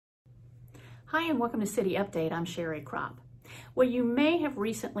Hi and welcome to City Update. I'm Sherry Crop. Well, you may have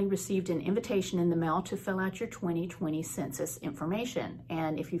recently received an invitation in the mail to fill out your 2020 census information.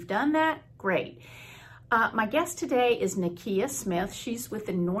 And if you've done that, great. My guest today is Nakia Smith. She's with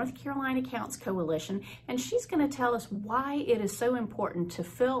the North Carolina Counts Coalition, and she's going to tell us why it is so important to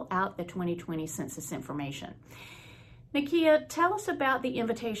fill out the 2020 census information. Nakia, tell us about the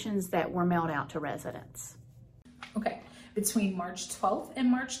invitations that were mailed out to residents. Okay, between March 12th and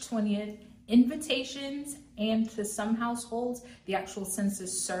March 20th, invitations and to some households, the actual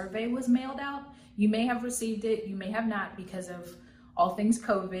census survey was mailed out. You may have received it, you may have not because of all things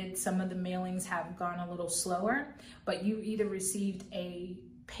COVID. Some of the mailings have gone a little slower, but you either received a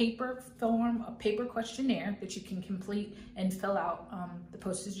paper form, a paper questionnaire that you can complete and fill out. The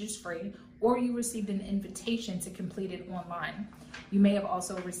postage is free, or you received an invitation to complete it online. You may have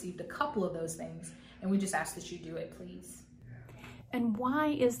also received a couple of those things, and we just ask that you do it, please. And why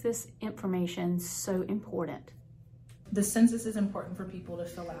is this information so important? The census is important for people to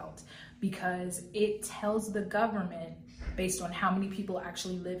fill out because it tells the government, based on how many people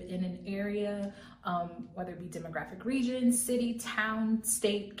actually live in an area, whether it be demographic region, city, town,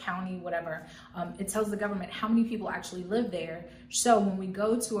 state, county, whatever. It tells the government how many people actually live there. So when we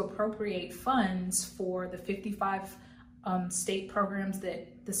go to appropriate funds for the 55 state programs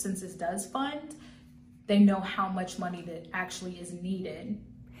that the census does fund, they know how much money that actually is needed.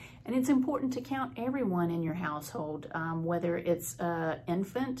 And it's important to count everyone in your household, whether it's an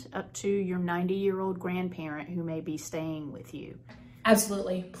infant up to your 90-year-old grandparent who may be staying with you.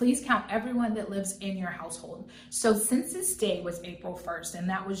 Absolutely. Please count everyone that lives in your household. So Census Day was April 1st, and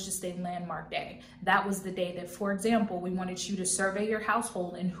that was just a landmark day. That was the day that, for example, we wanted you to survey your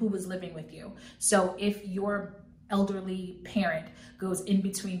household and who was living with you. So if your elderly parent goes in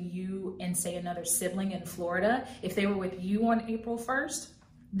between you and say another sibling in Florida, if they were with you on April 1st,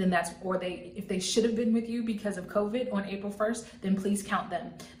 then if they should have been with you because of COVID on April 1st, then please count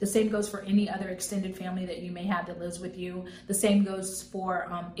them. The same goes for any other extended family that you may have that lives with you. The same goes for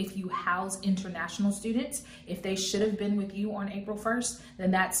if you house international students. If they should have been with you on April 1st,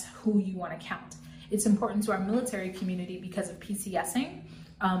 then that's who you want to count. It's important to our military community because of PCSing.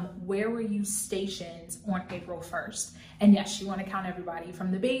 Where were you stationed on April 1st? And yes, you want to count everybody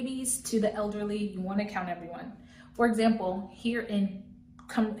from the babies to the elderly. You want to count everyone. For example, here in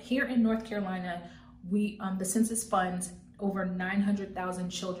North Carolina, the census funds over 900,000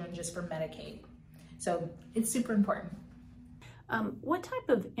 children just for Medicaid. So it's super important. What type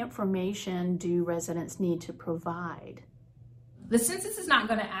of information do residents need to provide? The census is not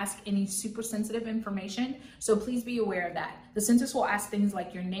going to ask any super sensitive information, so please be aware of that. The census will ask things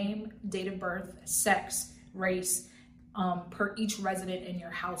like your name, date of birth, sex, race, per each resident in your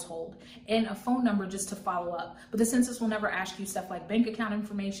household, and a phone number just to follow up. But the census will never ask you stuff like bank account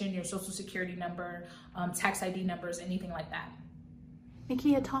information, your social security number, tax ID numbers, anything like that.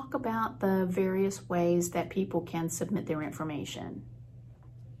 Nakia, talk about the various ways that people can submit their information.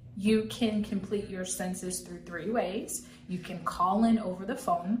 You can complete your census through 3 ways. You can call in over the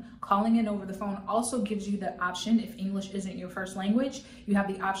phone. Calling in over the phone also gives you the option, if English isn't your first language, you have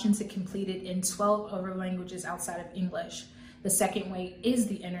the option to complete it in 12 other languages outside of English. The second way is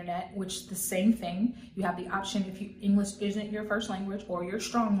the internet, which the same thing. You have the option, if English isn't your first language or your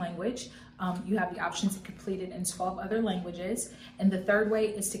strong language, you have the option to complete it in 12 other languages. And the third way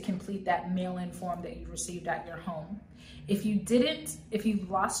is to complete that mail-in form that you received at your home. If you've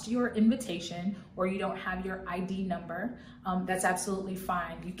lost your invitation or you don't have your ID number, that's absolutely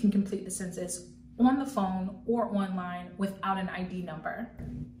fine. You can complete the census on the phone or online without an ID number.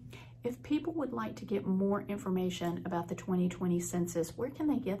 If people would like to get more information about the 2020 census, where can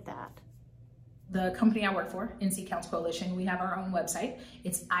they get that? The company I work for, NC Counts Coalition, we have our own website.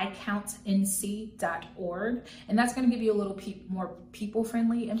 It's icountnc.org, and that's going to give you a little more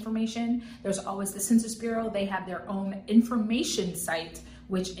people-friendly information. There's always the Census Bureau. They have their own information site,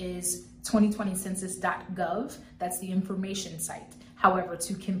 which is 2020census.gov. That's the information site. However,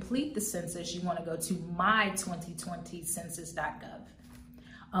 to complete the census, you want to go to my2020census.gov.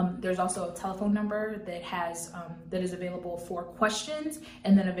 There's also a telephone number that is available for questions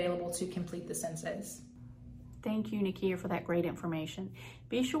and then available to complete the census. Thank you, Nakia, for that great information.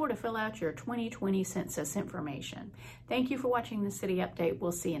 Be sure to fill out your 2020 census information. Thank you for watching the City Update.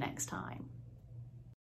 We'll see you next time.